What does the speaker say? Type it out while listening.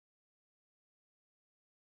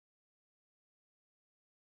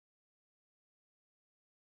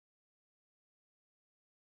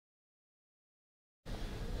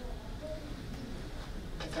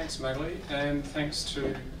Thanks, Magali, and thanks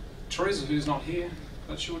to Teresa, who's not here,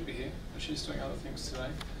 but she would be here, but she's doing other things today.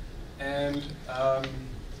 And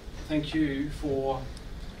thank you for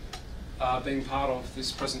being part of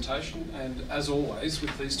this presentation. And as always,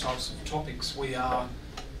 with these types of topics, we are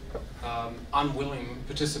unwilling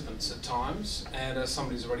participants at times, and as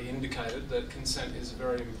somebody's already indicated, that consent is a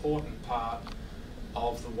very important part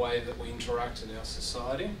of the way that we interact in our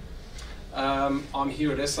society. I'm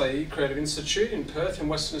here at SAE Creative Institute in Perth in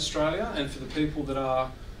Western Australia, and for the people that are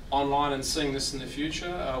online and seeing this in the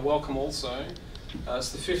future, welcome also.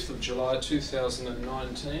 It's the 5th of July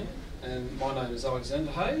 2019, and my name is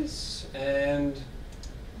Aleander and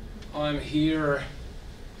I'm here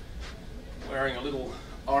wearing a little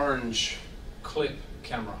orange clip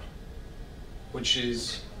camera, which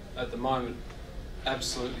is at the moment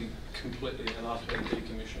absolutely, completely and utterly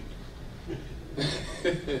decommissioned.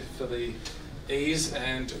 For the ease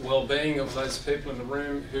and well-being of those people in the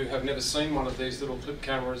room who have never seen one of these little clip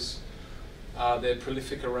cameras, they're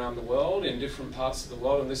prolific around the world in different parts of the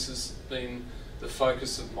world, and this has been the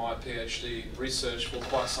focus of my PhD research for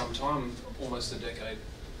quite some time, almost a decade.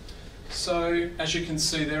 So, as you can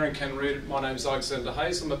see there and can read, my name is Aleander.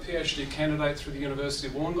 I'm a PhD candidate through the University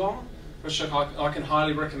of Wollongong, which I can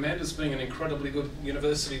highly recommend as being an incredibly good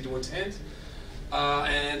university to attend.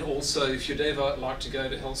 And also, if you'd ever like to go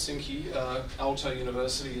to Helsinki, Aalto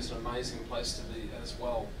University is an amazing place to be as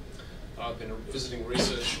well. I've been visiting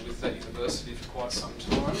research with that university for quite some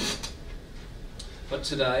time. But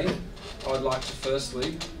today, I'd like to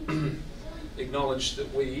firstly acknowledge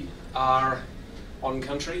that we are on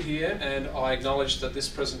country here, and I acknowledge that this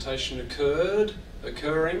presentation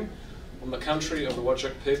occurring on the country of the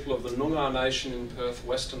Whadjuk people of the Noongar Nation in Perth,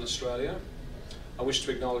 Western Australia. I wish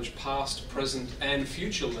to acknowledge past, present and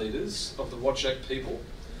future leaders of the Whadjuk people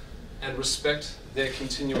and respect their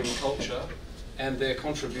continuing culture and their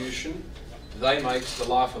contribution they make to the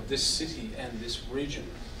life of this city and this region.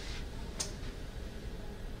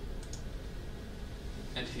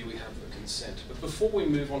 And here we have the consent. But before we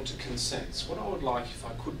move on to consents, what I would like, if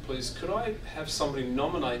I could please, could I have somebody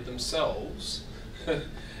nominate themselves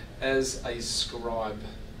as a scribe,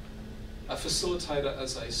 a facilitator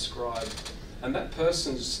as a scribe? And that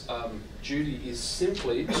person's duty is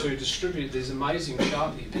simply to distribute these amazing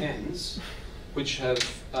Sharpie pens, which have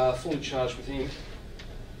fully charged with ink.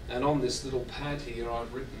 And on this little pad here,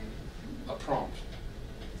 I've written a prompt.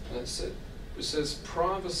 And it says,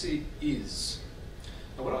 privacy is.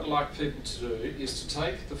 And what I'd like people to do is to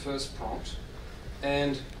take the first prompt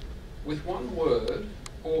and with one word,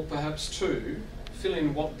 or perhaps two, fill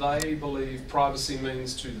in what they believe privacy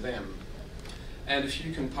means to them. And if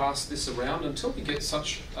you can pass this around until we get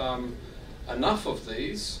such enough of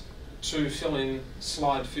these to fill in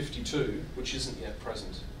slide 52, which isn't yet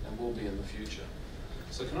present and will be in the future.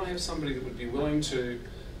 So can I have somebody that would be willing to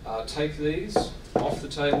take these off the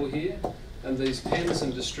table here and these pens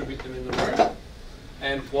and distribute them in the room?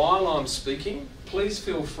 And while I'm speaking, please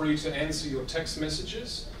feel free to answer your text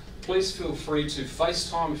messages. Please feel free to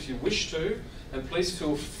FaceTime if you wish to, and please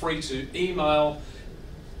feel free to email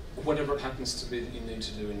whatever it happens to be that you need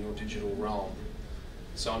to do in your digital realm.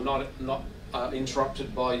 So I'm not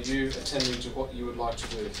interrupted by you attending to what you would like to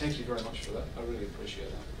do. Thank you very much for that. I really appreciate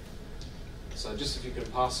that. So just if you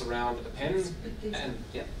could pass around a pen, and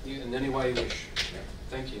yeah, in any way you wish. Yeah,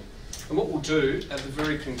 thank you. And what we'll do at the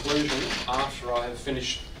very conclusion, after I have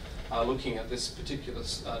finished looking at this particular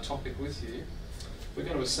topic with you, we're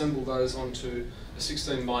going to assemble those onto a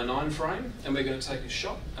 16:9 frame, and we're going to take a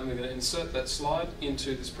shot and we're going to insert that slide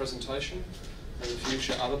into this presentation, and in the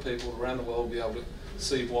future other people around the world will be able to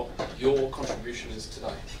see what your contribution is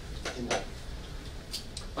today in that.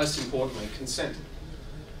 Most importantly, consent.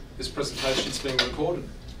 This presentation is being recorded,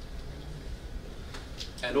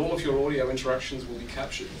 and all of your audio interactions will be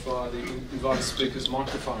captured via the invited speaker's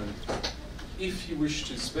microphone. If you wish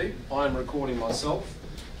to speak, I am recording myself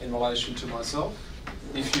in relation to myself.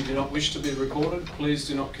 If you do not wish to be recorded, please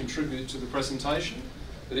do not contribute to the presentation,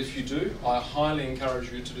 but if you do, I highly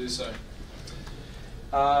encourage you to do so.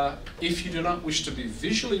 If you do not wish to be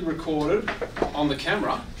visually recorded on the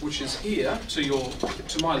camera, which is here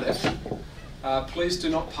to my left, please do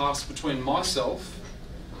not pass between myself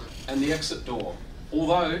and the exit door.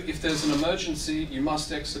 Although, if there's an emergency, you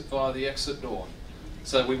must exit via the exit door.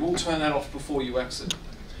 So we will turn that off before you exit.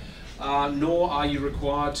 Nor are you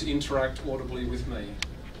required to interact audibly with me,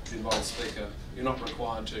 the invited speaker. You're not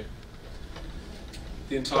required to.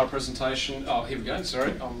 The entire presentation, oh, here we go,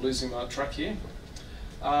 sorry, I'm losing my track here.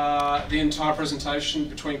 The entire presentation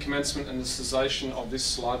between commencement and the cessation of this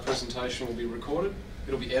slide presentation will be recorded.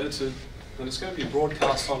 It'll be edited, and it's going to be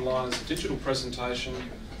broadcast online as a digital presentation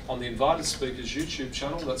on the Invited Speakers YouTube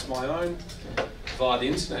channel, that's my own, via the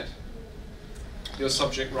internet. Your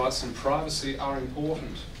subject rights and privacy are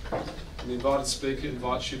important. And the invited speaker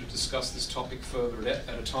invites you to discuss this topic further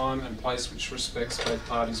at a time and place which respects both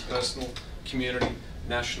parties' personal, community,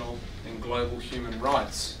 national and global human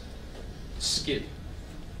rights. Skip.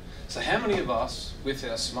 So how many of us, with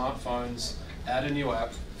our smartphones, add a new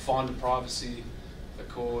app, find a privacy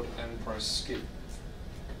accord and press skip?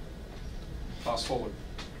 Fast forward.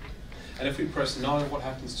 And if we press no, what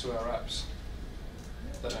happens to our apps?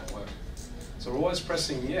 They don't work. So we're always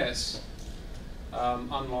pressing yes,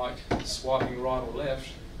 unlike swiping right or left,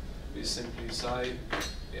 we simply say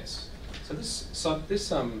yes. So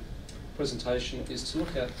this presentation is to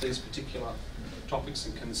look at these particular topics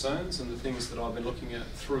and concerns and the things that I've been looking at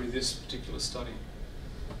through this particular study.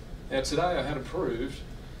 Now today I had approved,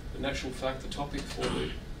 but in actual fact the topic for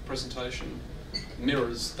the presentation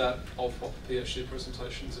mirrors that of what the PhD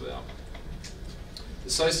presentation is about. The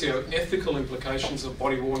socio-ethical implications of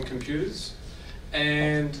body-worn computers,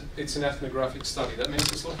 and it's an ethnographic study. That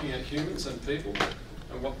means it's looking at humans and people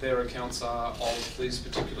and what their accounts are of these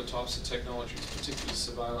particular types of technologies, particularly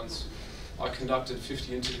surveillance. I conducted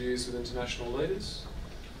 50 interviews with international leaders,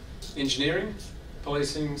 engineering,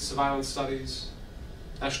 policing, surveillance studies,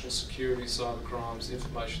 national security, cyber crimes,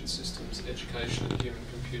 information systems, education and human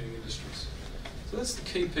computing industries. So that's the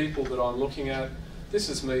key people that I'm looking at. This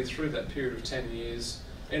is me through that period of 10 years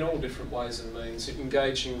in all different ways and means,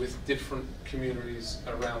 engaging with different communities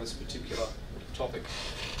around this particular topic,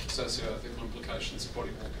 socio-ethical implications of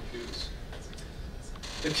body-worn computers.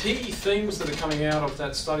 The key themes that are coming out of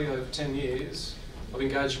that study over 10 years of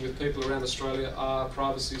engaging with people around Australia are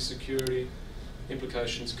privacy, security,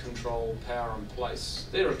 implications, control, power and place.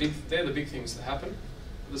 They're the big things that happen.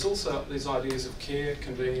 But there's also these ideas of care,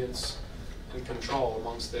 convenience and control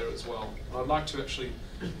amongst there as well. And I'd like to actually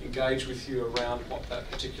engage with you around what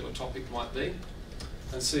that particular topic might be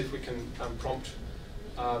and see if we can prompt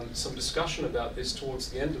some discussion about this towards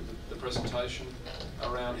the end of the presentation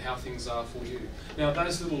around how things are for you. Now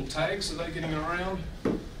those little tags, are they getting around?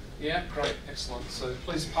 Yeah, great, excellent. So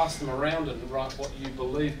please pass them around and write what you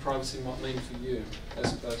believe privacy might mean for you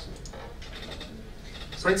as a person.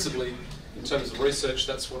 Principally, in terms of research,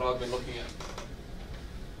 that's what I've been looking at.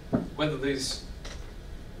 Whether these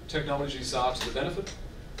technologies are to the benefit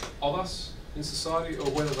of us in society or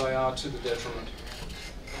whether they are to the detriment.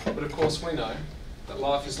 But of course we know that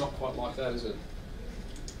life is not quite like that, is it?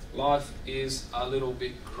 Life is a little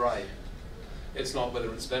bit grey. It's not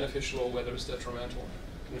whether it's beneficial or whether it's detrimental.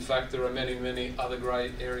 In fact, there are many, many other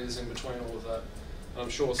grey areas in between all of that. And I'm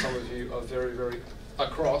sure some of you are very, very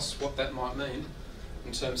across what that might mean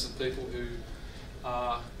in terms of people who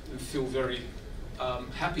feel very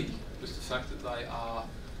happy with the fact that they are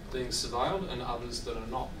being surveilled and others that are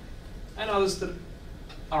not. And others that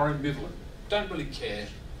are ambivalent, don't really care,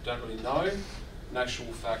 don't really know. In actual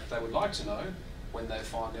fact, they would like to know when they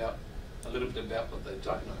find out a little bit about what they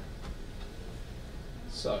don't know.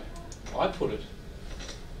 So, I put it,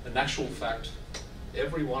 in actual fact,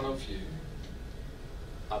 every one of you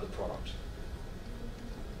are the product.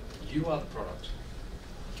 You are the product.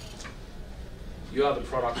 You are the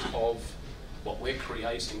product of what we're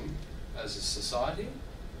creating as a society,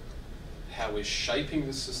 how we're shaping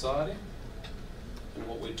this society, and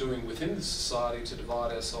what we're doing within the society to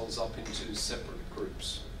divide ourselves up into separate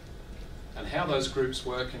groups. And how those groups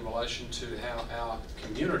work in relation to how our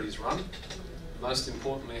communities run, most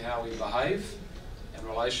importantly how we behave in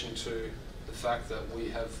relation to the fact that we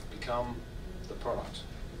have become the product.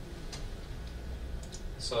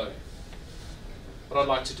 So, what I'd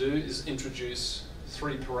like to do is introduce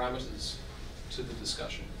 3 parameters to the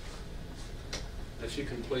discussion. If you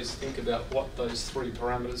can please think about what those 3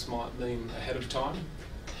 parameters might mean ahead of time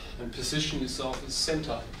and position yourself as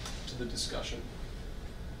centre to the discussion,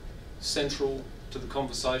 central to the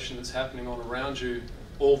conversation that's happening on around you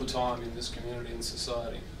all the time in this community and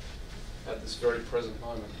society at this very present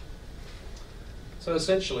moment. So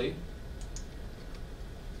essentially,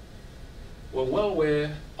 we're well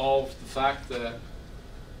aware of the fact that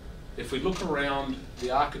if we look around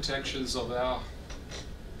the architectures of our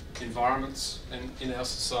environments and in our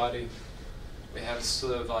society, we have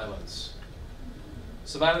surveillance.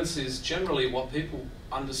 Surveillance is generally what people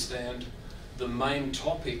understand the main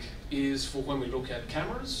topic is for when we look at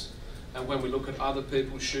cameras and when we look at other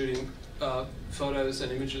people shooting photos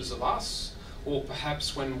and images of us, or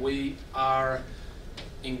perhaps when we are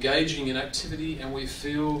engaging in activity and we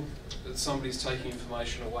feel that somebody's taking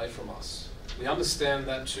information away from us. We understand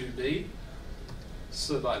that to be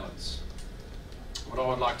surveillance. What I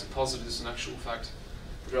would like to posit is, in actual fact,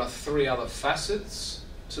 there are 3 other facets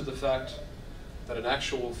to the fact that in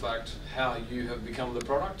actual fact how you have become the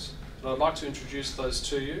product. And I'd like to introduce those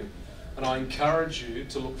to you, and I encourage you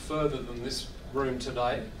to look further than this room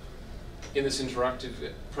today in this interactive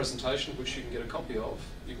presentation, which you can get a copy of.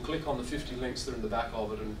 You can click on the 50 links that are in the back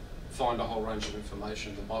of it and find a whole range of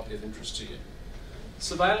information that might be of interest to you.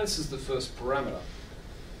 Surveillance is the first parameter.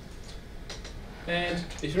 And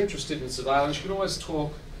if you're interested in surveillance, you can always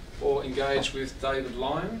talk or engage with David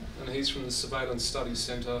Lyon, and he's from the Surveillance Studies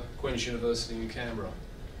Centre, Queen's University in Canberra.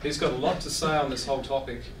 He's got a lot to say on this whole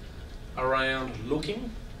topic around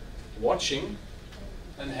looking, watching,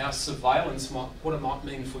 and how surveillance what it might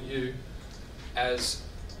mean for you as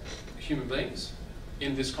human beings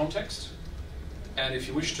in this context. And if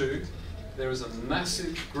you wish to, there is a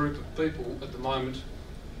massive group of people at the moment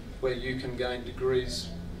where you can gain degrees,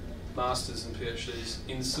 masters and PhDs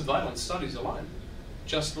in surveillance studies alone,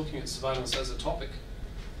 just looking at surveillance as a topic.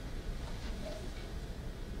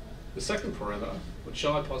 The second parameter, which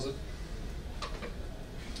I posit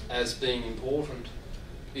as being important,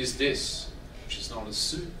 is this, which is known as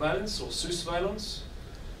surveillance or surveillance.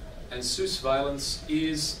 And surveillance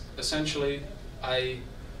is essentially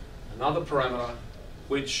another parameter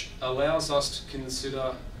which allows us to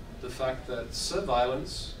consider the fact that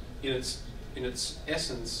surveillance, in its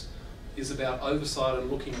essence, is about oversight and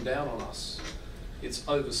looking down on us. It's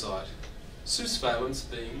oversight. Surveillance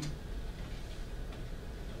being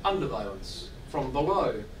underveillance, from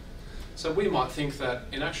below. So we might think that,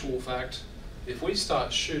 in actual fact, if we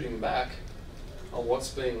start shooting back on what's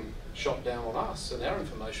being shot down on us and our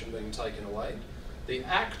information being taken away, the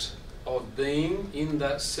act of being in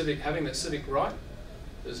that having that civic right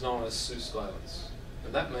is known as surveillance.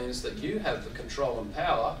 And that means that you have the control and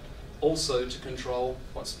power also to control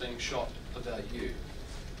what's being shot about you.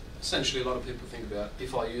 Essentially, a lot of people think about,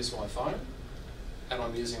 if I use my phone and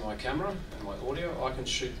I'm using my camera and my audio, I can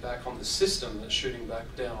shoot back on the system that's shooting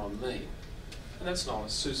back down on me. And that's known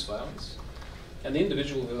as surveillance. And the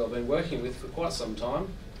individual who I've been working with for quite some time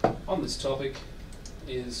on this topic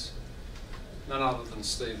is none other than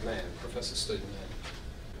Steve Mann, Professor Steve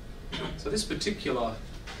Mann. So this particular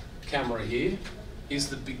camera here is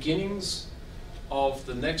the beginnings of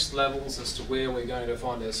the next levels as to where we're going to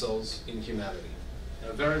find ourselves in humanity in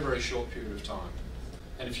a very, very short period of time.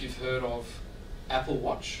 And if you've heard of Apple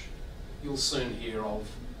Watch, you'll soon hear of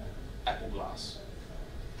Apple Glass.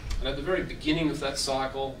 And at the very beginning of that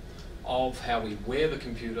cycle of how we wear the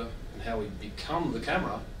computer and how we become the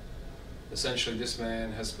camera, essentially this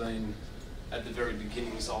man has been at the very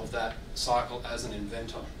beginnings of that cycle as an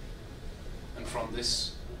inventor. And from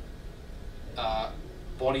this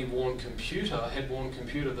body-worn computer, head-worn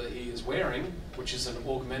computer that he is wearing, which is an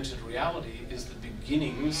augmented reality, is the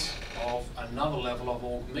beginnings of another level of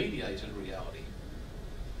aug-mediated reality.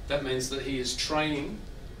 That means that he is training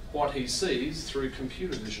what he sees through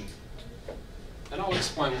computer vision. And I'll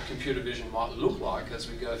explain what computer vision might look like as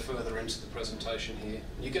we go further into the presentation here.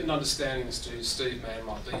 You get an understanding as to who Steve Mann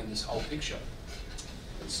might be in this whole picture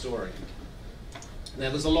and story.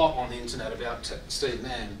 Now, there's a lot on the internet about Steve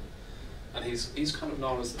Mann, and he's kind of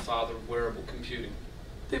known as the father of wearable computing.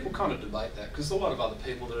 People kind of debate that, because there's a lot of other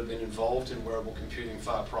people that have been involved in wearable computing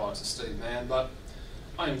far prior to Steve Mann, but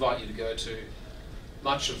I invite you to go to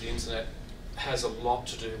much of the internet has a lot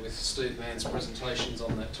to do with Steve Mann's presentations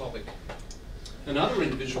on that topic. Another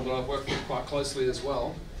individual that I've worked with quite closely as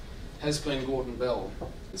well has been Gordon Bell.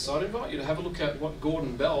 So I'd invite you to have a look at what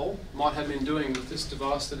Gordon Bell might have been doing with this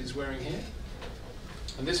device that he's wearing here.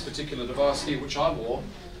 And this particular device here, which I wore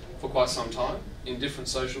for quite some time in different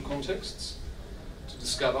social contexts, to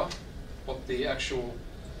discover what the actual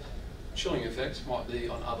chilling effect might be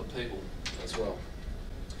on other people as well.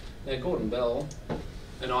 Now, Gordon Bell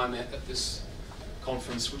and I met at this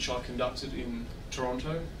conference which I conducted in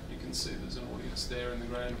Toronto. You can see there's an audience there in the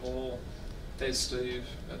Grand Hall. There's Steve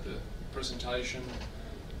at the presentation.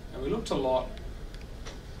 And we looked a lot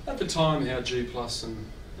at the time how G+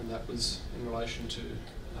 and that was in relation to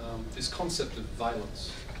this concept of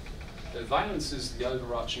valence. The valence is the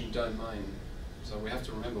overarching domain. So we have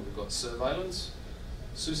to remember we've got surveillance,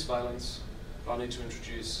 surveillance, but I need to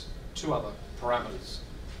introduce two other parameters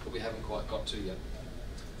that we haven't quite got to yet.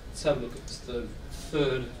 Let's have a look at the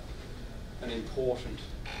third and important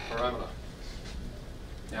parameter.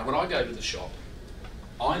 Now, when I go to the shop,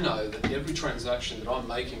 I know that every transaction that I'm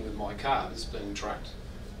making with my card is being tracked.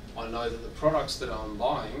 I know that the products that I'm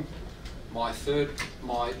buying, my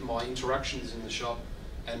interactions in the shop,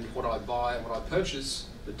 and what I buy and what I purchase,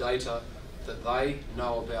 the data that they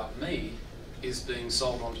know about me is being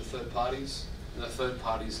sold on to third parties, and the third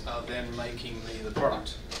parties are then making me the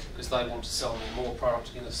product because they want to sell me more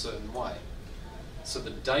product in a certain way. So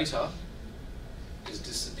the data is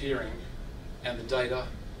disappearing, and the data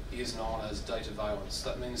is known as data valence.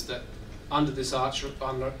 That means that under this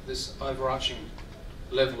overarching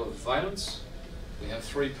level of valence, we have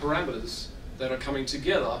three parameters that are coming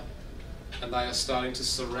together, and they are starting to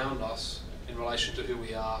surround us in relation to who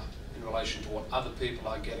we are, in relation to what other people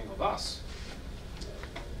are getting of us.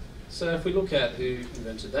 So if we look at who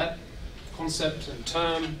invented that concept and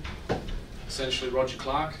term, essentially Roger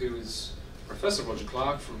Clark, who is Professor Roger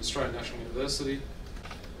Clark from Australian National University.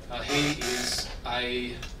 He is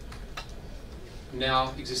a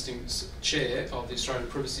now existing chair of the Australian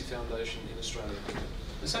Privacy Foundation in Australia.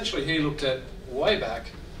 Essentially, he looked at way back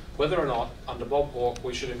whether or not under Bob Hawke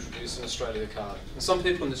we should introduce an Australia card. And some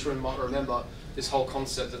people in this room might remember this whole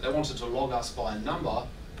concept that they wanted to log us by a number,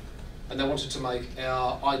 and they wanted to make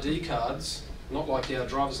our ID cards not like our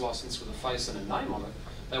driver's license with a face and a name on it.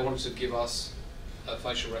 They wanted to give us a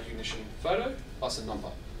facial recognition photo plus a number.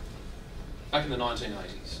 Back in the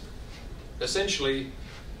 1980s. Essentially,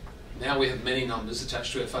 now we have many numbers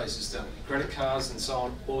attached to our faces, don't we? Credit cards and so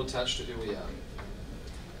on, all attached to who we are.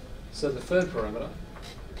 So the third parameter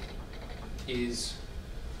is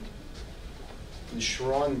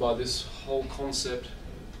enshrined by this whole concept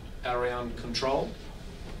around control,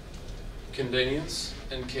 convenience,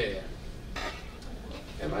 and care.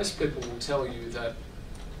 And most people will tell you that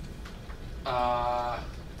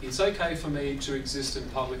it's okay for me to exist in a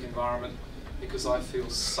public environment because I feel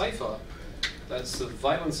safer that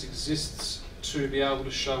surveillance exists to be able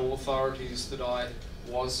to show authorities that I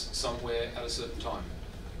was somewhere at a certain time.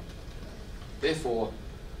 Therefore,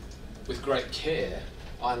 with great care,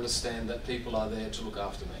 I understand that people are there to look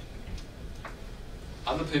after me.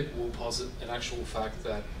 Other people will posit in actual fact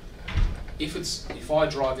that if I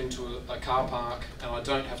drive into a car park and I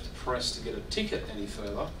don't have to press to get a ticket any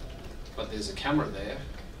further, but there's a camera there,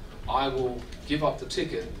 I will give up the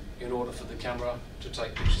ticket in order for the camera to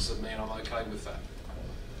take pictures of me, and I'm okay with that.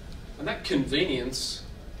 And that convenience,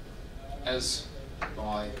 as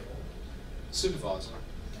my supervisor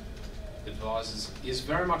advises, is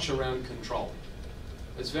very much around control.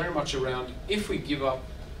 It's very much around if we give up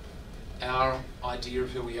our idea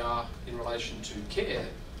of who we are in relation to care,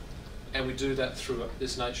 and we do that through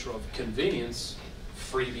this nature of convenience,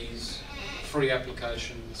 freebies, free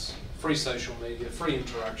applications, free social media, free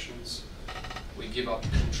interactions, we give up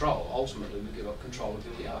control. Ultimately, we give up control of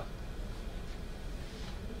who we are.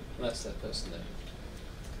 And that's that person there.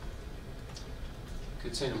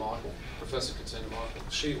 Katina Michael, Professor Katina Michael,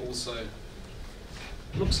 she also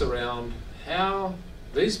looks around how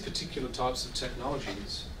these particular types of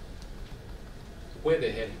technologies, where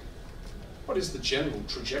they're heading. What is the general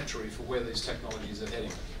trajectory for where these technologies are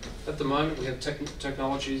heading? At the moment, we have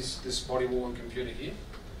technologies, this body-worn computer here.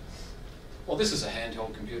 Well, this is a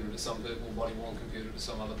handheld computer to some people, body-worn computer to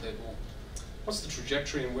some other people. What's the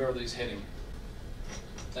trajectory and where are these heading?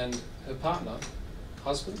 And her partner,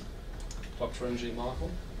 husband, Dr. M.G. Michael,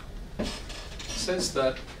 says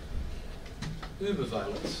that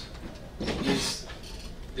uber-valence is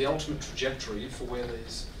the ultimate trajectory for where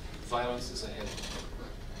these valences are heading.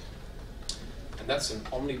 And that's an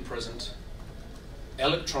omnipresent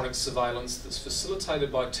electronic surveillance that's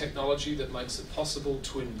facilitated by technology that makes it possible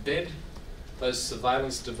to embed those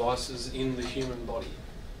surveillance devices in the human body.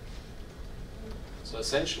 So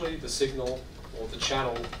essentially the signal or the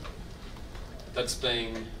channel that's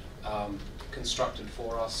being constructed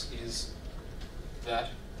for us is that,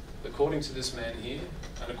 according to this man here,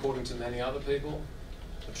 and according to many other people,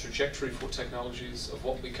 the trajectory for technologies of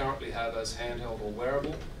what we currently have as handheld or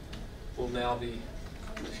wearable will now be,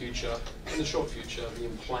 in the future, in the short future, be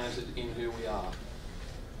implanted in who we are.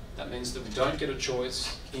 That means that we don't get a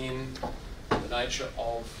choice in the nature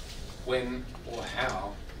of when or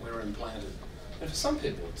how we're implanted. And for some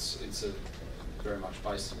people, it's very much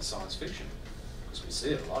based in science fiction, because we see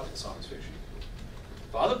it a lot in science fiction.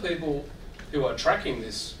 For other people who are tracking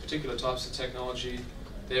this particular types of technology,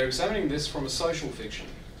 they're examining this from a social fiction,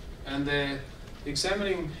 and they're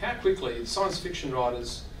examining how quickly science fiction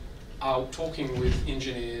writers are talking with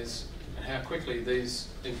engineers and how quickly these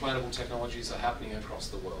implantable technologies are happening across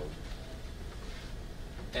the world.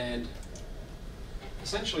 And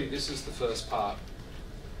essentially this is the first part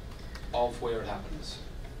of where it happens,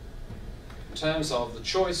 in terms of the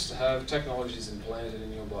choice to have technologies implanted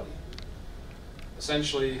in your body.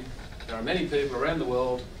 Essentially, there are many people around the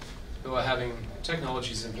world who are having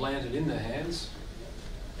technologies implanted in their hands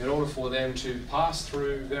in order for them to pass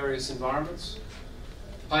through various environments: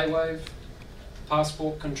 paywave,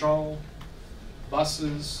 passport control,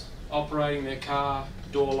 buses, operating their car,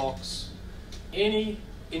 door locks, any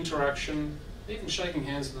interaction, even shaking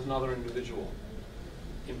hands with another individual.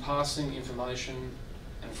 in passing information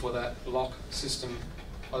and for that lock system,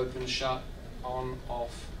 open, shut, on,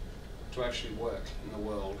 off, to actually work in the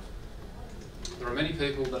world. There are many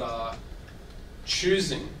people that are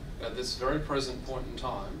choosing at this very present point in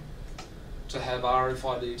time to have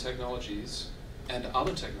RFID technologies and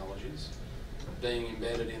other technologies being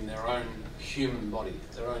embedded in their own human body,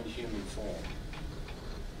 their own human form.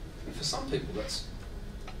 And for some people that's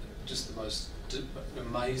just the most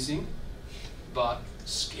amazing but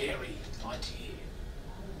scary idea.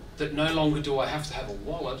 That no longer do I have to have a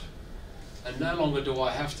wallet, and no longer do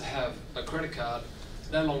I have to have a credit card,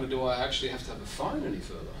 no longer do I actually have to have a phone any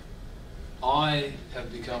further. I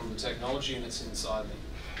have become the technology and it's inside me.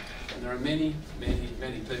 And there are many, many,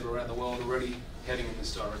 many people around the world already heading in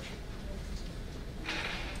this direction.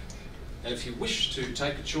 And if you wish to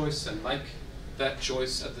take a choice and make that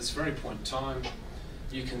choice at this very point in time,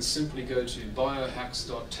 you can simply go to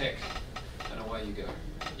biohacks.tech and away you go.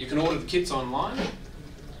 You can order the kits online,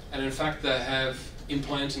 and in fact they have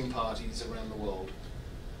implanting parties around the world.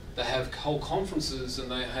 They have whole conferences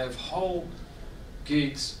and they have whole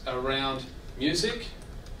gigs around music,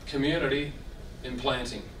 community,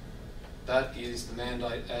 implanting. That is the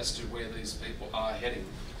mandate as to where these people are heading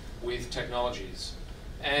with technologies.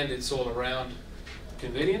 And it's all around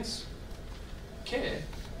convenience, care,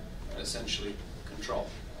 and essentially control.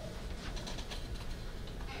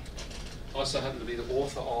 I also happen to be the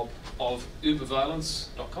author of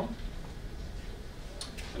ubervalence.com.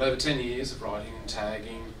 And over 10 years of writing and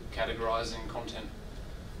tagging, categorizing content.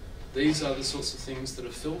 These are the sorts of things that are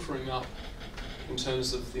filtering up in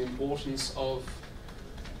terms of the importance of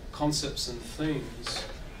concepts and themes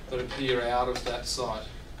that appear out of that site.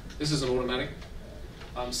 This is an automatic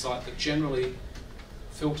site that generally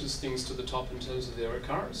filters things to the top in terms of their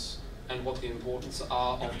occurrence and what the importance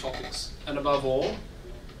are of topics. And above all,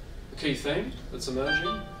 the key theme that's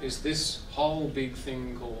emerging is this whole big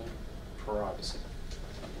thing called privacy.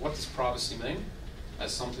 What does privacy mean?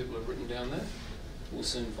 As some people have written down there, we'll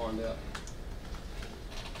soon find out.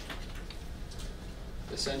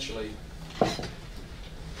 Essentially,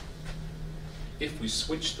 if we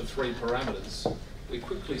switch the three parameters, we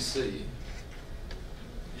quickly see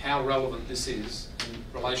how relevant this is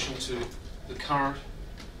in relation to the current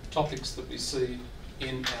topics that we see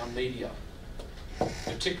in our media,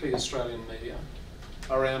 particularly Australian media,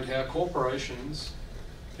 around how corporations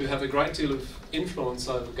who have a great deal of influence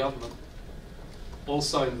over government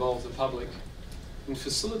also involve the public in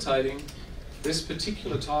facilitating this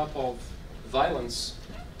particular type of valence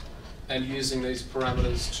and using these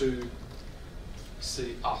parameters to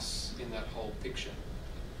see us in that whole picture.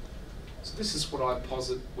 So this is what I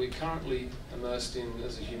posit we're currently immersed in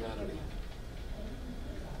as a humanity.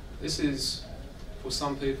 This is, for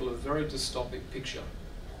some people, a very dystopic picture,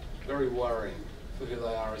 very worrying for who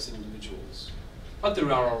they are as individuals. But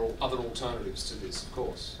there are other alternatives to this, of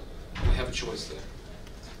course. We have a choice there.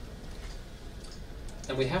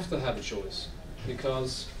 And we have to have a choice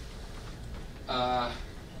because I'm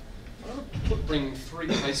going to bring 3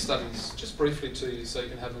 case studies just briefly to you so you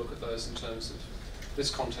can have a look at those in terms of this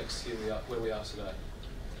context here where we are today.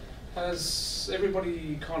 Has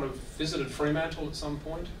everybody kind of visited Fremantle at some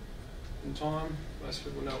point in time? Most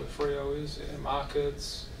people know what Freo is, yeah,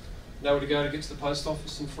 markets, know where to go to get to the post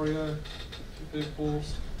office in Freo. People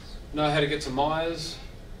know how to get to Myers.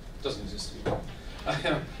 Doesn't exist anymore.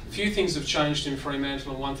 A few things have changed in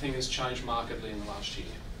Fremantle, and one thing has changed markedly in the last year.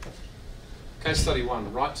 Case study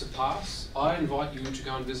 1, right to pass. I invite you to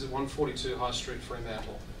go and visit 142 High Street,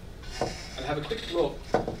 Fremantle, and have a quick look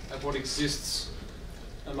at what exists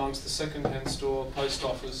amongst the second-hand store, post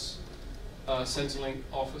office, Centrelink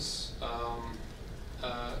office,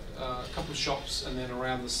 a couple of shops, and then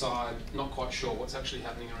around the side, not quite sure what's actually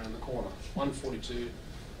happening around the corner. 142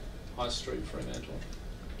 High Street, Fremantle.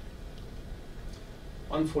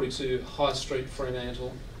 142 High Street,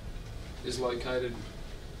 Fremantle is located,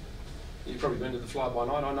 you've probably been to the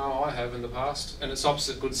Fly-by-Night, I know I have in the past, and it's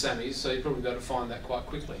opposite Good Sammy's, so you'll probably be able to find that quite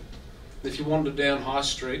quickly. If you wander down High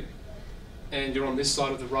Street and you're on this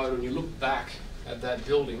side of the road and you look back at that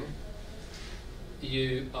building,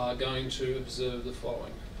 you are going to observe the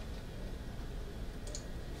following.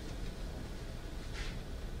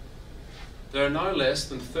 There are no less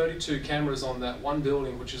than 32 cameras on that one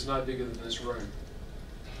building, which is no bigger than this room.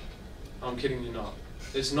 I'm kidding you not.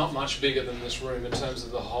 It's not much bigger than this room in terms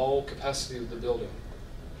of the whole capacity of the building.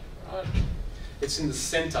 Right? It's in the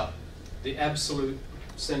centre, the absolute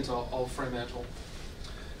centre of Fremantle.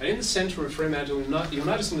 And in the centre of Fremantle, you'll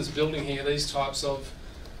notice in this building here these types of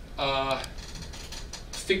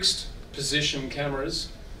fixed position cameras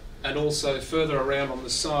And also further around on the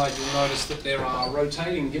side, you'll notice that there are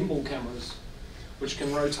rotating gimbal cameras which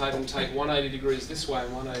can rotate and take 180 degrees this way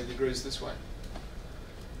and 180 degrees this way.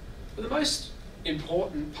 But the most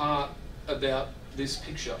important part about this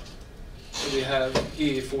picture that we have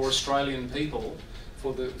here for Australian people,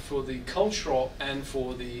 for the culture and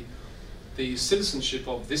for the citizenship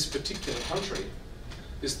of this particular country,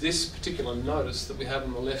 is this particular notice that we have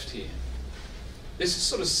on the left here. This is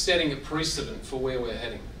sort of setting a precedent for where we're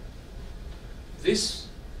heading. This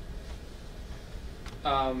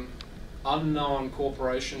unknown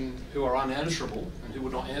corporation, who are unanswerable and who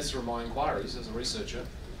would not answer my inquiries as a researcher,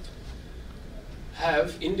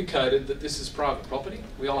 have indicated that this is private property.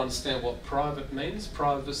 We all understand what private means,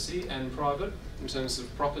 privacy and private, in terms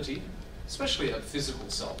of property, especially our physical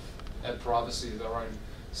self, our privacy of our own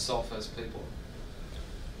self as people.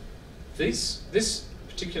 This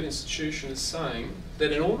particular institution is saying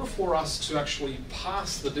that in order for us to actually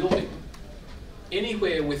pass the building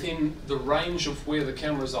anywhere within the range of where the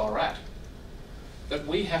cameras are at, that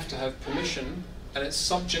we have to have permission, and it's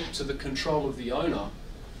subject to the control of the owner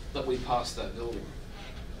that we pass that building.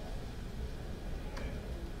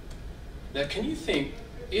 Now, can you think,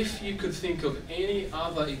 if you could think of any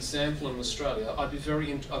other example in Australia, I'd be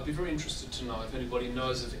very interested to know if anybody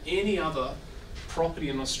knows of any other property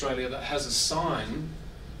in Australia that has a sign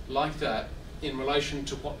like that in relation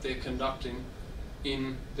to what they're conducting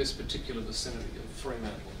in this particular vicinity of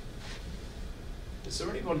Fremantle. Is there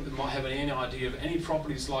anybody that might have any idea of any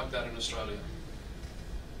properties like that in Australia?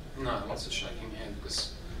 No, lots of shaking hand,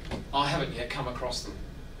 because I haven't yet come across them.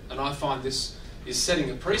 And I find this is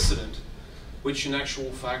setting a precedent which in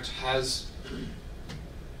actual fact has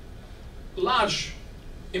large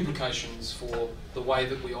implications for the way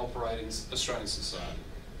that we operate in Australian society.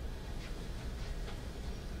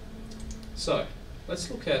 So,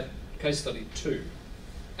 let's look at case study 2.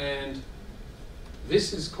 And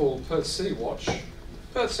this is called Perth City Watch,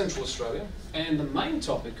 Perth, Central Australia. And the main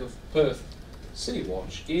topic of Perth City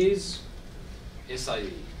Watch is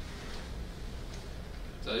SAE.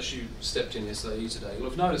 So as you stepped in SAE today, you'll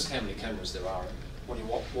have noticed how many cameras there are when you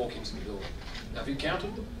walk into the building. Have you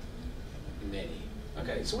counted them? Many.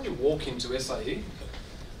 Okay, so when you walk into SAE,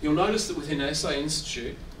 you'll notice that within SAE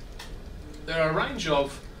Institute, there are a range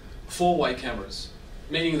of 4-way cameras,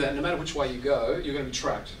 meaning that no matter which way you go, you're going to be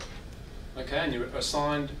tracked. Okay, and you're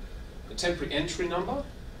assigned a temporary entry number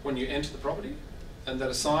when you enter the property, and that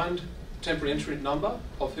assigned temporary entry number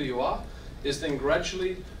of who you are is then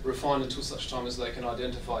gradually refined until such time as they can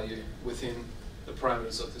identify you within the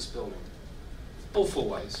parameters of this building. All 4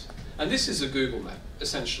 ways. And this is a Google map,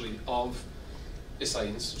 essentially, of SAE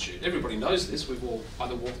Institute. Everybody knows this. We've all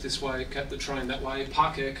either walked this way, cut the train that way,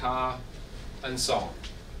 park our car, and so on.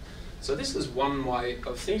 So this is one way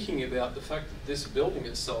of thinking about the fact that this building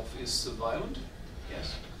itself is surveilled,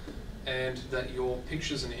 yes, and that your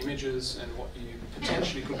pictures and images and what you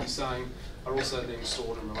potentially could be saying are also being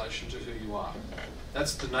stored in relation to who you are.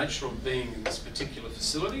 That's the nature of being in this particular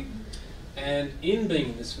facility. And in being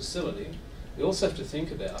in this facility, we also have to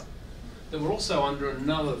think about that we're also under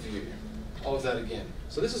another view of that again.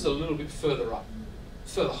 So this is a little bit further up,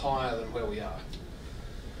 further higher than where we are.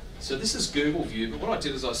 So this is Google View, but what I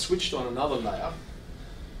did is I switched on another layer,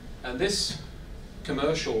 and this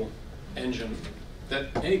commercial engine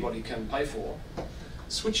that anybody can pay for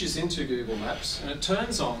switches into Google Maps, and it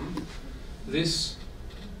turns on this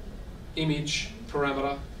image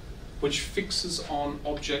parameter which fixes on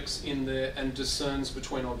objects in there and discerns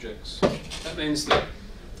between objects. That means that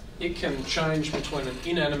it can change between an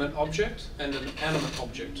inanimate object and an animate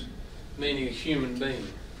object, meaning a human being.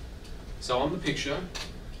 So on the picture,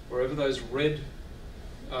 wherever those red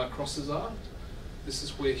crosses are, this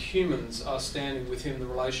is where humans are standing within the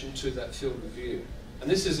relation to that field of view. And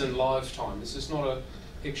this is in live time. This is not a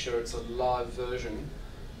picture, it's a live version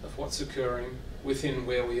of what's occurring within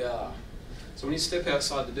where we are. So when you step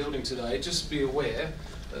outside the building today, just be aware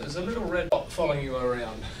that there's a little red dot following you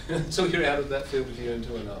around until you're out of that field of view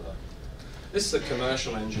into another. This is a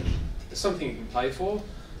commercial engine. It's something you can pay for.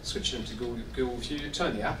 Switch it into Google View,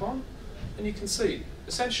 turn the app on, and you can see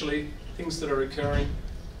essentially things that are occurring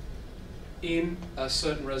in a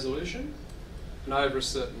certain resolution and over a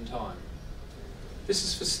certain time. This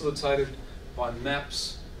is facilitated by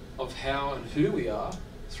maps of how and who we are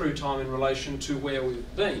through time in relation to where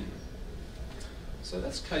we've been. So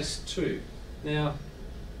that's case 2. Now,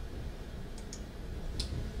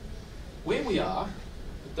 where we are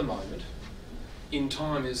at the moment in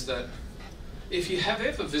time is that if you have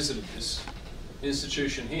ever visited this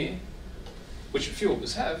institution here, which a few of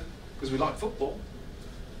us have, because we like football,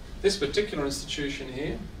 this particular institution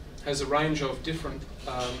here has a range of different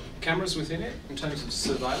cameras within it in terms of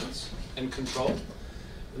surveillance and control.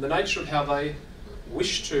 And the nature of how they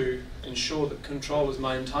wish to ensure that control is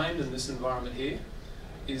maintained in this environment here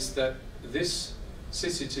is that this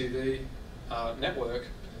CCTV network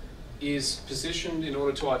is positioned in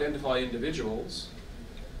order to identify individuals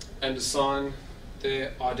and assign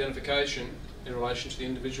their identification in relation to the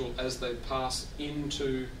individual as they pass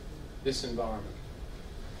into this environment.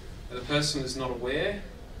 Now, the person is not aware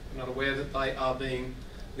that they are being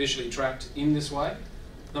visually tracked in this way.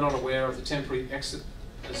 They're not aware of the temporary exit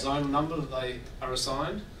zone number that they are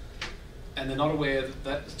assigned, and they're not aware that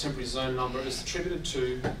that temporary zone number is attributed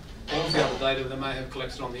to all of the other data they may have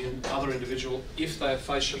collected on the other individual if they are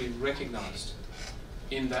facially recognised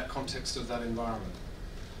in that context of that environment.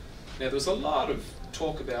 Now, there's a lot of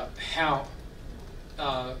talk about how,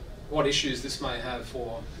 what issues this may have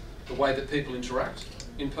for the way that people interact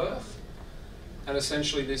in Perth, and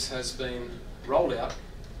essentially this has been rolled out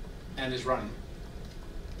and is running.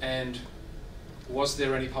 And was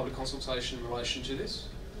there any public consultation in relation to this?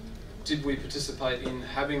 Did we participate in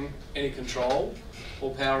having any control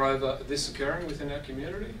or power over this occurring within our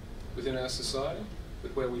community, within our society,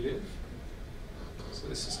 with where we live? So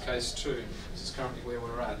this is case 2. This is currently where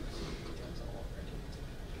we're at.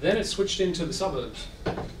 Then it switched into the suburbs.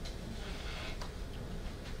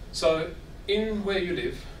 So in where you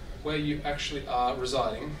live, where you actually are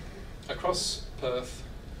residing, across Perth,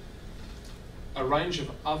 a range of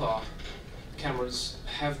other cameras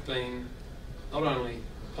have been not only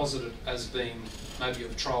posited as being maybe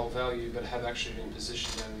of trial value, but have actually been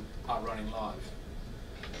positioned and are running live.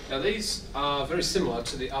 Now, these are very similar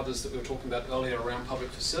to the others that we were talking about earlier around public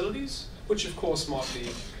facilities, which of course might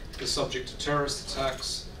be subject to terrorist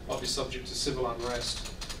attacks, might be subject to civil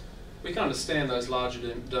unrest. We can understand those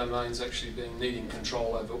larger domains actually needing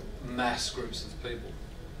control over mass groups of people.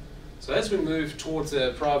 So as we move towards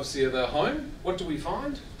the privacy of our home, what do we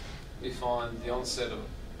find? We find the onset of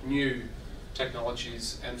new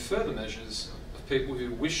technologies and further measures of people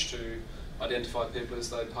who wish to identify people as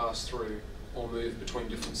they pass through or move between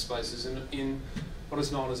different spaces in what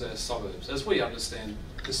is known as our suburbs, as we understand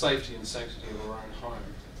the safety and sanctity of our own home.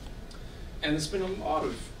 And there's been a lot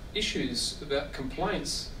of issues about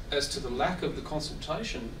complaints as to the lack of the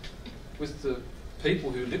consultation with the people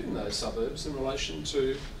who live in those suburbs in relation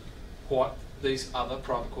to what these other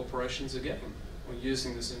private corporations are getting or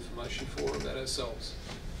using this information for about ourselves.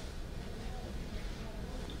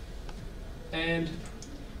 And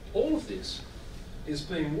all of this is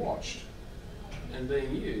being watched and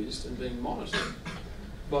being used and being monitored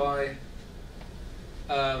by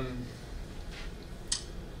an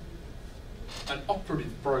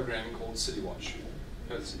operative program called CityWatch,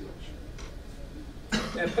 Perth CityWatch.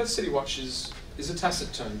 Now, Perth CityWatch is a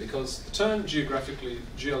tacit term because the term geographically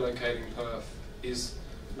geolocating Perth is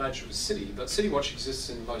the nature of a city, but CityWatch exists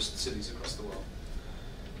in most cities across the world.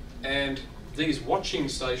 And these watching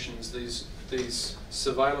stations, these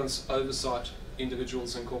surveillance oversight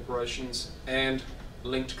individuals and corporations and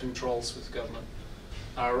linked controls with government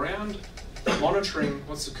are around monitoring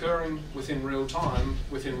what's occurring within real time,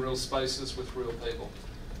 within real spaces, with real people.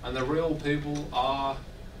 And the real people are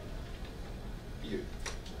you.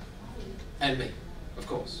 And me, of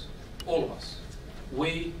course. All of us.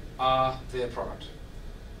 We are their product.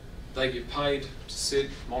 They get paid to sit,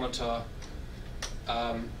 monitor,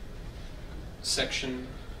 section,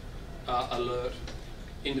 alert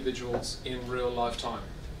individuals in real lifetime.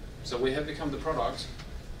 So we have become the product,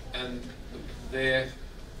 and the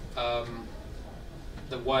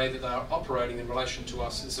way that they are operating in relation to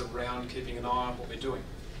us is around keeping an eye on what we're doing.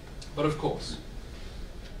 But of course,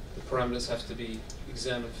 the parameters have to be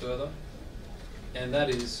examined further, and that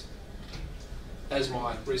is, as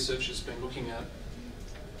my research has been looking at,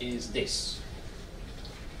 is this.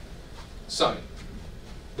 So,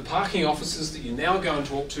 the parking officers that you now go and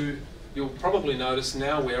talk to, you'll probably notice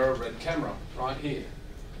now wear a red camera right here.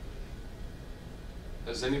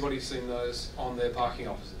 Has anybody seen those on their parking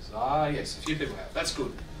officers? Ah, yes, a few people have. That's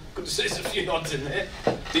good. Good to see there's a few nods in there.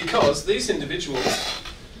 Because these individuals,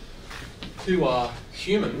 who are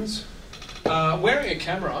humans, are wearing a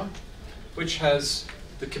camera which has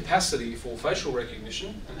the capacity for facial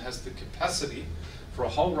recognition and has the capacity for a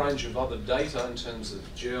whole range of other data in terms of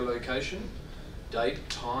geolocation, date,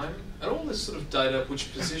 time, and all this sort of data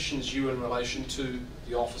which positions you in relation to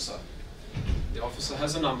the officer. The officer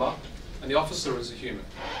has a number, and the officer is a human.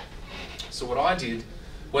 So what I did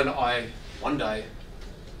when I, one day,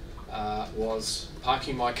 was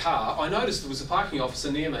parking my car, I noticed there was a parking officer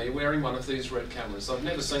near me wearing one of these red cameras. I'd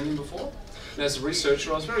never seen them before. And as a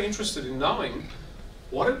researcher, I was very interested in knowing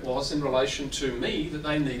what it was in relation to me that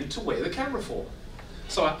they needed to wear the camera for.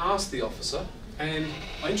 So I asked the officer, and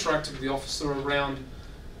I interacted with the officer around,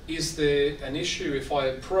 is there an issue if I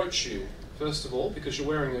approach you, first of all, because you're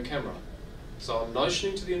wearing a camera? So I'm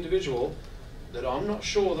notioning to the individual that I'm not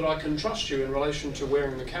sure that I can trust you in relation to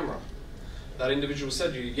wearing the camera. That individual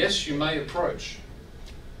said to you, yes, you may approach.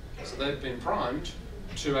 So they've been primed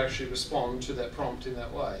to actually respond to that prompt in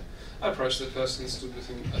that way. I approached that person and stood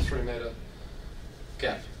within a 3-metre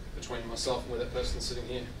gap between myself and where that person's sitting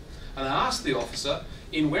here. And I asked the officer,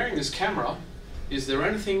 in wearing this camera, is there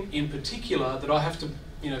anything in particular that I have to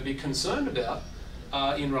be concerned about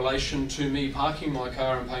in relation to me parking my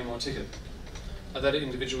car and paying my ticket? That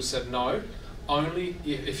individual said no, only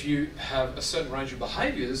if you have a certain range of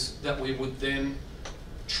behaviours that we would then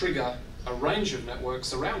trigger a range of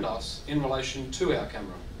networks around us in relation to our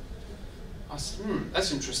camera. I said,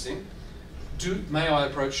 that's interesting. May I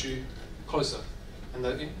approach you closer? And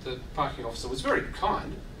the parking officer was very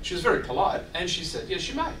kind, she was very polite, and she said, yes,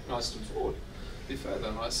 you may. And I stood forward a bit further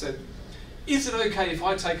and I said, is it okay if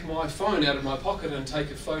I take my phone out of my pocket and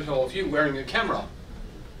take a photo of you wearing a camera,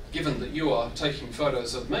 given that you are taking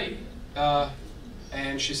photos of me?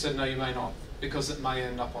 And she said, no, you may not, because it may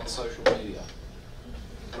end up on social media.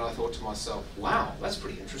 And I thought to myself, wow, that's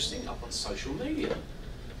pretty interesting, up on social media.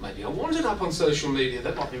 Maybe I want it up on social media,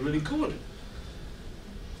 that might be really good.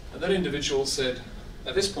 And that individual said,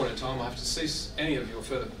 at this point in time, I have to cease any of your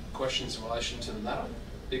further questions in relation to the matter,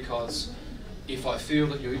 because if I feel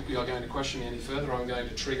that you are going to question me any further, I'm going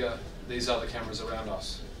to trigger these other cameras around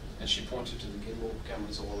us. And she pointed to the gimbal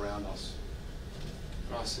cameras all around us.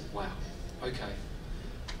 And I said, wow, okay.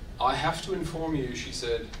 I have to inform you, she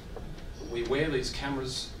said, we wear these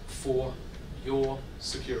cameras for your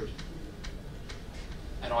security.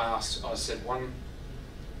 And I said one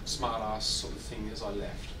smart-ass sort of thing as I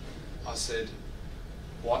left. I said,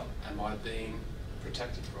 what am I being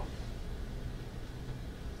protected from?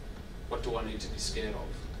 What do I need to be scared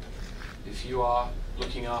of? If you are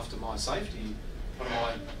looking after my safety, what am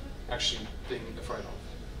I actually being afraid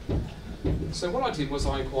of? So what I did was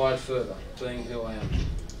I inquired further, being who I am.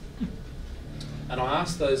 And I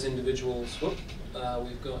asked those individuals,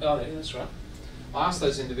 that's right. I asked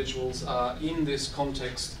those individuals, in this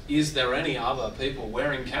context, is there any other people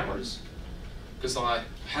wearing cameras? Because I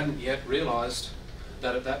hadn't yet realised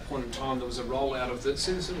that at that point in time there was a rollout of this.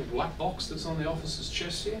 See this little black box that's on the officer's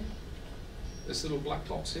chest here? This little black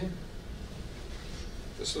box here?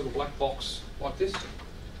 This little black box like this.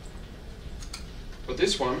 But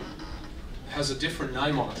this one has a different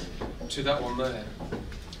name on it to that one there.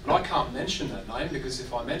 And I can't mention that name, because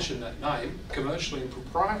if I mention that name commercially and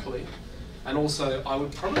proprietarily, and also I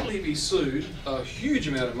would probably be sued a huge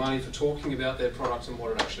amount of money for talking about their product and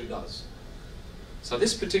what it actually does. So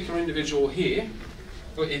this particular individual here,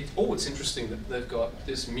 it's interesting that they've got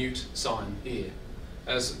this mute sign here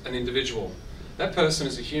as an individual. That person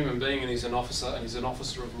is a human being, and he's an officer, and he's an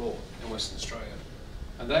officer of law in Western Australia.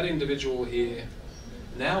 And that individual here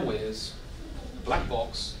now wears a black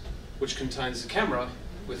box which contains a camera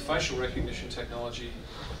with facial recognition technology,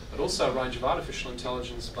 but also a range of artificial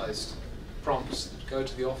intelligence-based prompts that go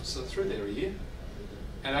to the officer through their ear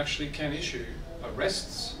and actually can issue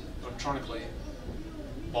arrests electronically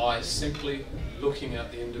by simply looking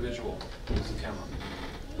at the individual with the camera.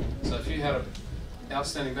 So if you had an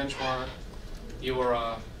outstanding bench warrant, you were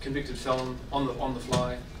a convicted felon on the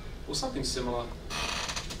fly, or something similar,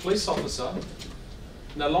 the police officer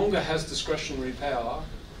no longer has discretionary power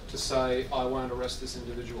to say, I won't arrest this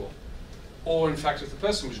individual. Or in fact, if the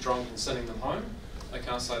person was drunk and sending them home, they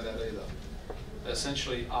can't say that either. They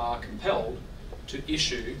essentially are compelled to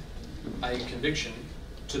issue a conviction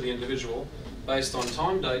to the individual based on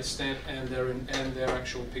time, date, stamp, and their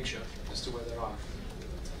actual picture as to where they are.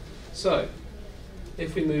 So,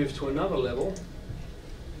 if we move to another level,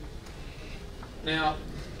 now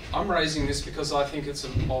I'm raising this because I think it's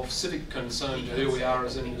of civic concern to who we are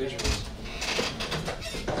as individuals.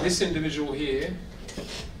 This individual here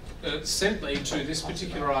sent me to this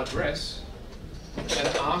particular address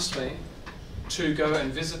and asked me to go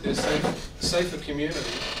and visit their safer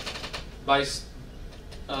community-based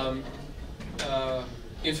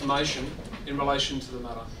information in relation to the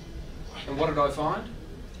matter. And what did I find?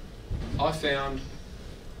 I found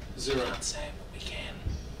zero. Can't say it, but we can.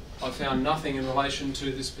 I found nothing in relation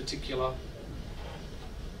to this particular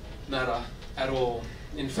matter at all.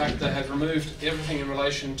 In fact, they have removed everything in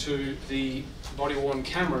relation to the body-worn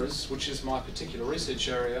cameras, which is my particular research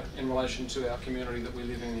area, in relation to our community that we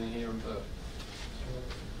live in here in Perth.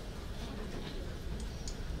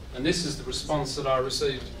 And this is the response that I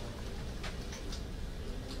received.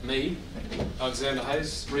 me, Alexander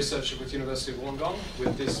Hayes, researcher with University of Wollongong,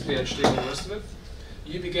 with this PhD and the rest of it.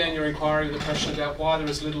 You began your inquiry with a question about why there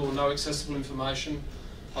is little or no accessible information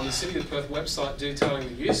on the City of Perth website detailing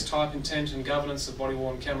the use, type, intent and governance of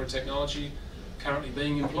body-worn camera technology currently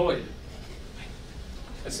being employed.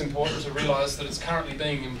 It's important to realise that it's currently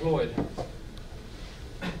being employed.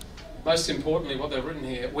 Most importantly, what they've written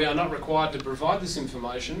here, we are not required to provide this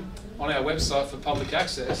information on our website for public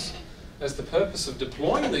access, as the purpose of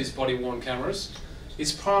deploying these body-worn cameras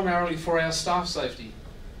is primarily for our staff safety.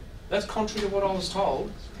 That's contrary to what I was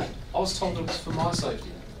told. I was told it was for my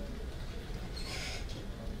safety.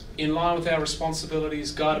 In line with our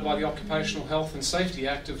responsibilities guided by the Occupational Health and Safety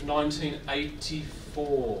Act of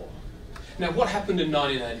 1984. Now, what happened in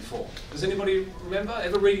 1984? Does anybody remember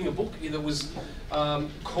ever reading a book that was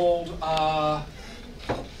called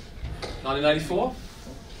 1984?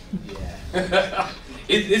 Yeah.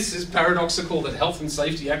 This is paradoxical that Health and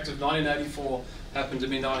Safety Act of 1984 happened to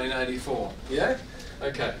be 1984. Yeah?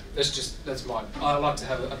 Okay, that's mine. I like to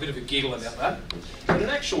have a bit of a giggle about that. But in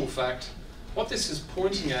actual fact, what this is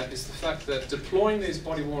pointing at is the fact that deploying these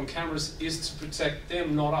body-worn cameras is to protect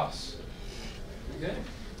them, not us. Okay?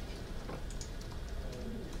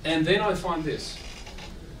 And then I find this.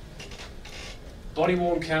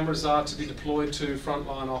 Body-worn cameras are to be deployed to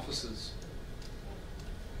frontline officers.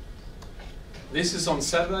 This is on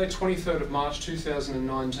Saturday, 23rd of March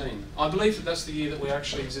 2019. I believe that that's the year that we're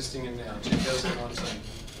actually existing in now, 2019.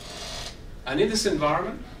 And in this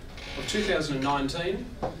environment of 2019,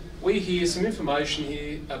 we hear some information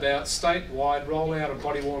here about statewide rollout of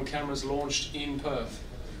body-worn cameras launched in Perth.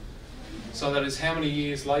 So that is how many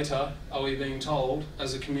years later are we being told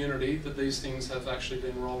as a community that these things have actually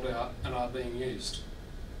been rolled out and are being used.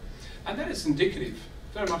 And that is indicative,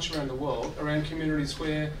 very much around the world, around communities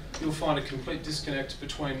where you'll find a complete disconnect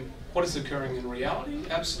between what is occurring in reality,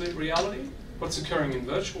 absolute reality, what's occurring in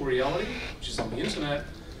virtual reality, which is on the internet,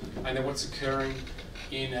 and then what's occurring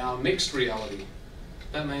in our mixed reality.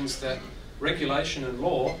 That means that regulation and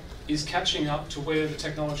law is catching up to where the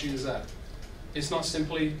technology is at. It's not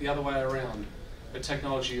simply the other way around. The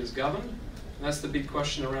technology is governed, and that's the big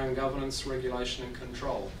question around governance, regulation and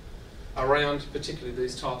control, around particularly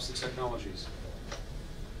these types of technologies.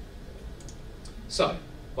 So,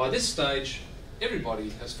 by this stage,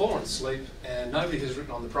 everybody has fallen asleep and nobody has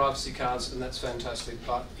written on the privacy cards, and that's fantastic,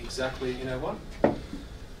 but exactly, you know what?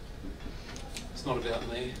 It's not about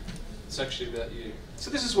me, it's actually about you. So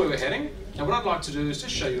this is where we're heading, and what I'd like to do is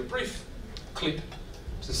just show you a brief clip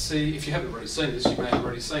to see, if you haven't already seen this, you may have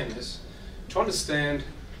already seen this, to understand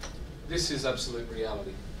this is absolute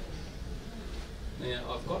reality.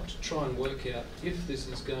 Now, I've got to try and work out if this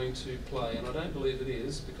is going to play, and I don't believe it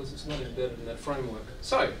is because it's not embedded in that framework.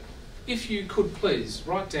 So, if you could please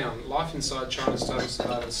write down Life Inside China's Total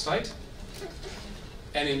Surveillance State,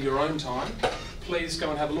 and in your own time, please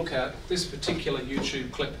go and have a look at this particular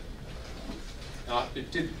YouTube clip.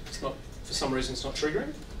 It's not, for some reason it's not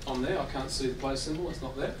triggering on there. I can't see the play symbol, it's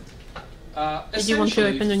not there. Did you want to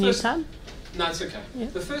open a new tab? No, it's okay. Yeah.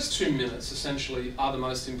 The first 2 minutes essentially are the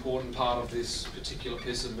most important part of this particular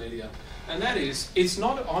piece of media. And that is,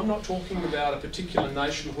 I'm not talking about a particular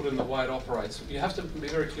nationhood and the way it operates. You have to be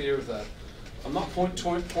very clear of that. I'm not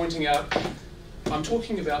pointing out, I'm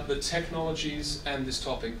talking about the technologies and this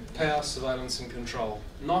topic, power, surveillance and control,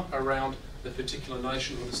 not around the particular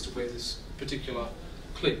nationhood as to where this particular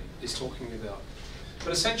clip is talking about.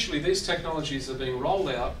 But essentially these technologies are being rolled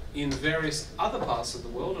out in various other parts of the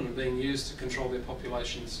world and are being used to control their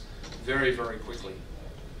populations very, very quickly.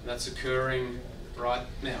 And that's occurring right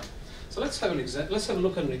now. So let's have a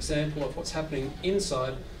look at an example of what's happening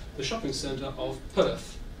inside the shopping centre of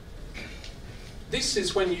Perth. This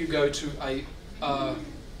is when you go to a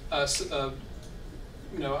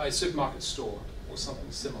supermarket store or something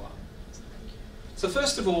similar. So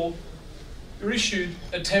first of all, you're issued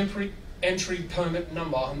a temporary entry permit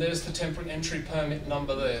number, and there's the temporary entry permit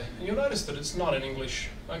number there. And you'll notice that it's not in English.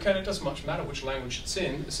 Okay, and it doesn't much matter which language it's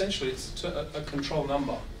in. Essentially, it's a control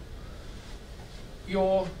number.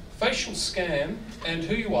 Your facial scan and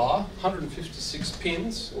who you are, 156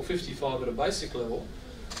 pins, or 55 at a basic level,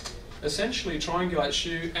 essentially triangulates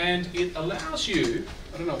you, and it allows you,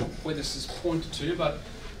 I don't know where this is pointed to, but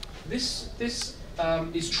this is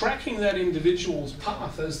tracking that individual's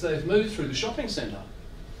path as they've moved through the shopping centre.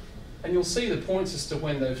 And you'll see the points as to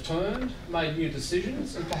when they've turned, made new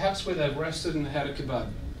decisions, and perhaps where they've rested and had a kebab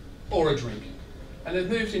or a drink. And they've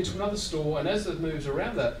moved into another store, and as they've moved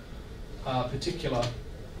around that particular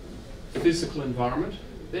physical environment,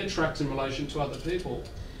 they're tracked in relation to other people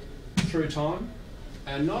through time,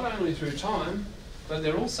 and not only through time, but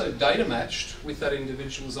they're also data matched with that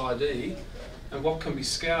individual's ID and what can be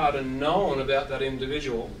scoured and known about that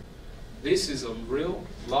individual. This is a real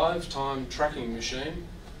live-time tracking machine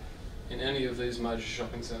in any of these major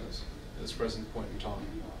shopping centres at this present point in time.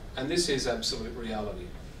 And this is absolute reality.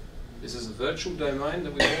 This is a virtual domain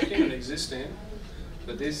that we walk in and exist in,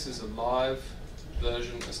 but this is a live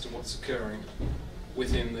version as to what's occurring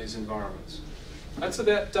within these environments. That's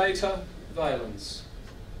about data valence.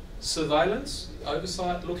 Surveillance,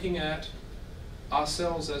 oversight, looking at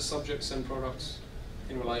ourselves as subjects and products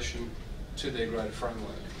in relation to their greater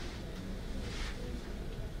framework.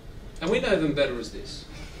 And we know them better as this.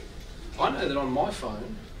 I know that on my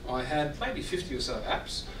phone I had maybe 50 or so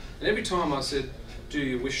apps, and every time I said, do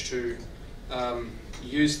you wish to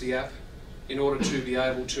use the app in order to be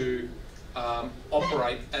able to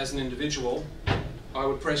operate as an individual, I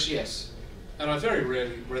would press yes. And I very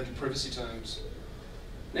rarely read the privacy terms.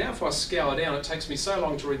 Now if I scour down, it takes me so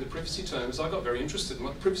long to read the privacy terms, I got very interested in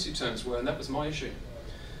what the privacy terms were, and that was my issue.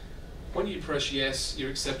 When you press yes, you're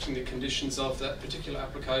accepting the conditions of that particular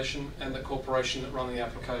application and the corporation that run the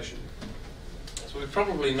application. So we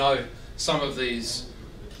probably know some of these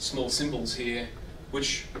small symbols here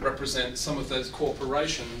which represent some of those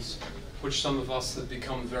corporations which some of us have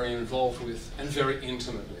become very involved with and very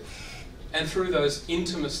intimate with. And through those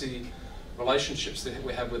intimacy relationships that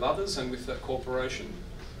we have with others and with that corporation,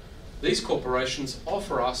 these corporations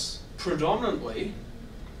offer us predominantly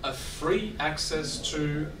a free access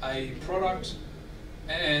to a product,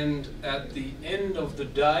 and at the end of the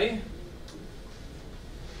day,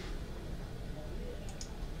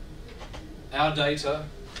 our data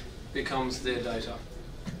becomes their data.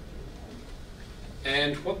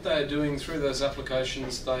 And what they're doing through those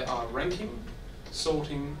applications, they are ranking,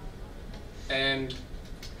 sorting, and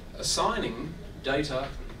assigning data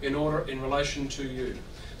in relation to you.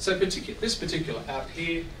 So this particular app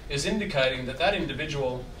here is indicating that that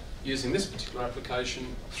individual using this particular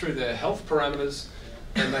application, through their health parameters,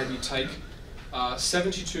 they maybe take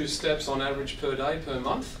 72 steps on average per day per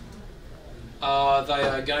month. They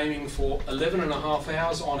are gaming for 11.5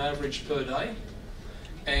 hours on average per day,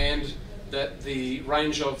 and that the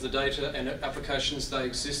range of the data and applications they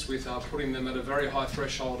exist with are putting them at a very high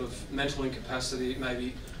threshold of mental incapacity,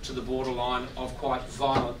 maybe to the borderline of quite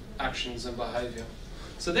violent actions and behaviour.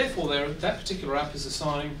 So therefore that particular app is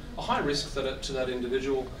assigning a high risk to that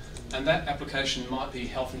individual, and that application might be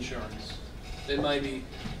health insurance. There may be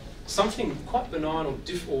something quite benign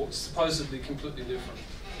or supposedly completely different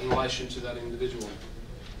in relation to that individual.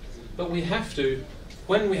 But we have to,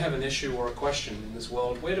 when we have an issue or a question in this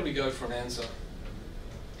world, where do we go for an answer?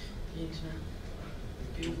 The internet.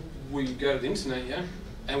 Google. We go to the internet, yeah?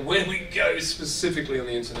 And where do we go specifically on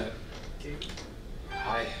the internet? Google.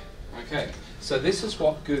 Hi. Okay. So this is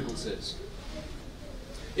what Google says.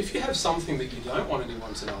 If you have something that you don't want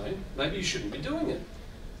anyone to know, maybe you shouldn't be doing it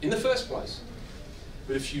in the first place.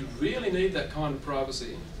 But if you really need that kind of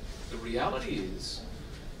privacy, the reality is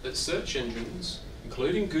that search engines,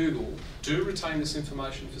 including Google, do retain this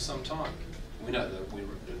information for some time. We know that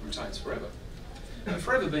it retains forever. And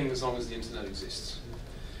forever being as long as the internet exists.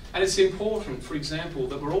 And it's important, for example,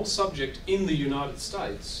 that we're all subject in the United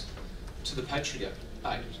States to the Patriot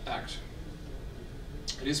Act.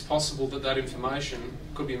 It is possible that that information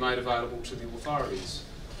could be made available to the authorities.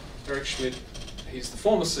 Eric Schmidt, he's the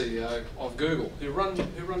former CEO of Google, who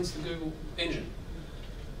runs the Google engine.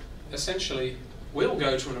 Essentially, we'll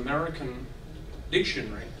go to an American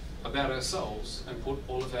dictionary about ourselves and put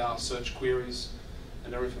all of our search queries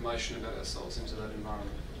and our information about ourselves into that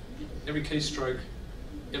environment. Every keystroke,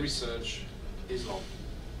 every search is logged.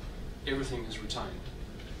 Everything is retained.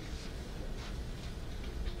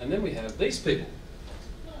 And then we have these people.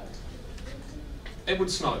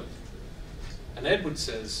 Edward Snowden. And Edward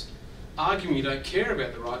says, arguing you don't care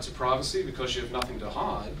about the right to privacy because you have nothing to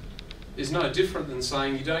hide is no different than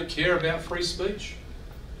saying you don't care about free speech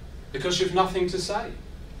because you have nothing to say.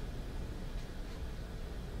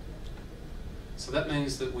 So that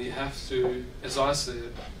means that we have to, as I see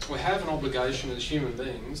it, we have an obligation as human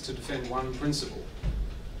beings to defend one principle.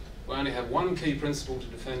 We only have one key principle to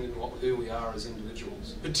defend in who we are as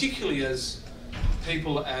individuals, particularly as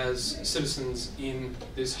people, as citizens in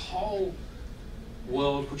this whole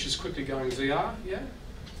world which is quickly going VR, yeah?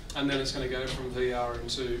 And then it's going to go from VR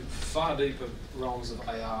into far deeper realms of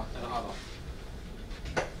AR and other.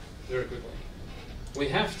 Very quickly. We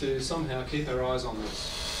have to somehow keep our eyes on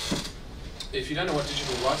this. If you don't know what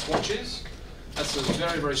Digital Rights Watch is, that's a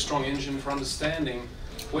very, very strong engine for understanding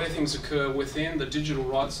where things occur within the digital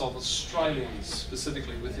rights of Australians,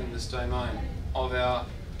 specifically within this domain of our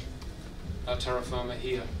terra firma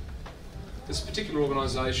here. this particular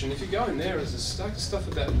organisation, if you go in there, there's a stack of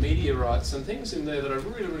stuff about media rights and things in there that are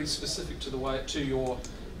really, really specific to the way to your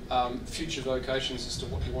future vocations as to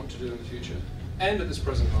what you want to do in the future and at this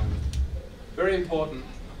present moment. Very important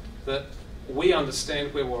that we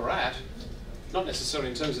understand where we're at, not necessarily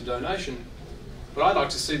in terms of donation, but I'd like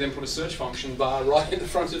to see them put a search function bar right in the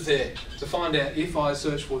front of there to find out if I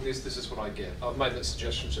search for this, this is what I get. I've made that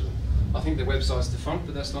suggestion to them. I think their website's defunct,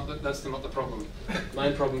 but that's not the problem. The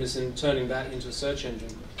main problem is in turning that into a search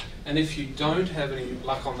engine. And if you don't have any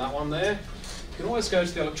luck on that one there, you can always go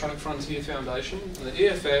to the Electronic Frontier Foundation. And the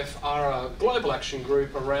EFF are a global action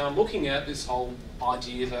group around looking at this whole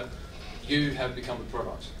idea that you have become a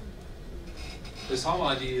product. This whole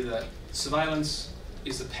idea that surveillance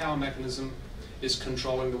is the power mechanism, is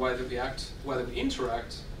controlling the way that we act, the way that we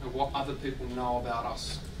interact, and what other people know about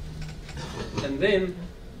us. And then,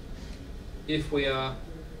 if we are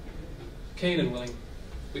keen and willing,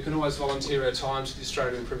 we can always volunteer our time to the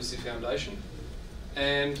Australian Privacy Foundation.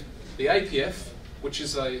 And the APF, which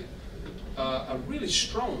is a really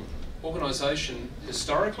strong organisation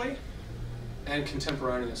historically and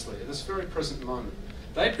contemporaneously at this very present moment.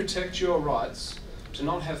 They protect your rights to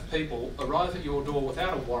not have people arrive at your door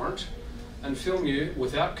without a warrant and film you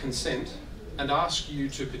without consent and ask you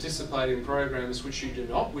to participate in programs which you do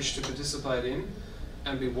not wish to participate in,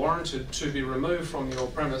 and be warranted to be removed from your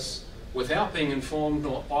premise without being informed,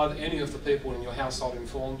 nor by any of the people in your household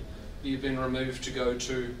informed. You've been removed to go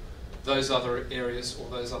to those other areas or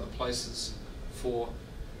those other places for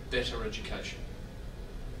better education.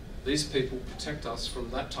 These people protect us from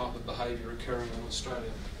that type of behaviour occurring in Australia.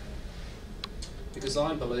 Because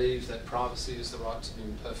I believe that privacy is the right to be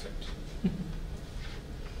imperfect.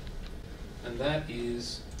 And that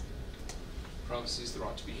is, privacy is the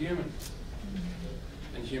right to be human.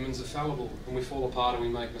 And humans are fallible, and we fall apart and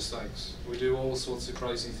we make mistakes. We do all sorts of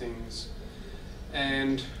crazy things.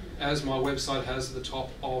 And as my website has at the top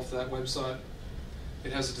of that website,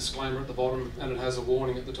 it has a disclaimer at the bottom and it has a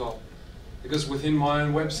warning at the top. Because within my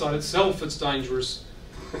own website itself, it's dangerous.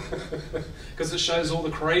 Because it shows all the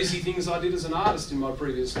crazy things I did as an artist in my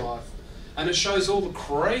previous life. And it shows all the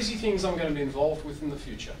crazy things I'm going to be involved with in the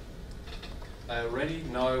future. They already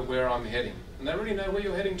know where I'm heading. And they already know where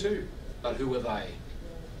you're heading to. But who are they?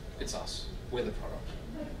 It's us. We're the product.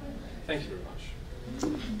 Thank you very much.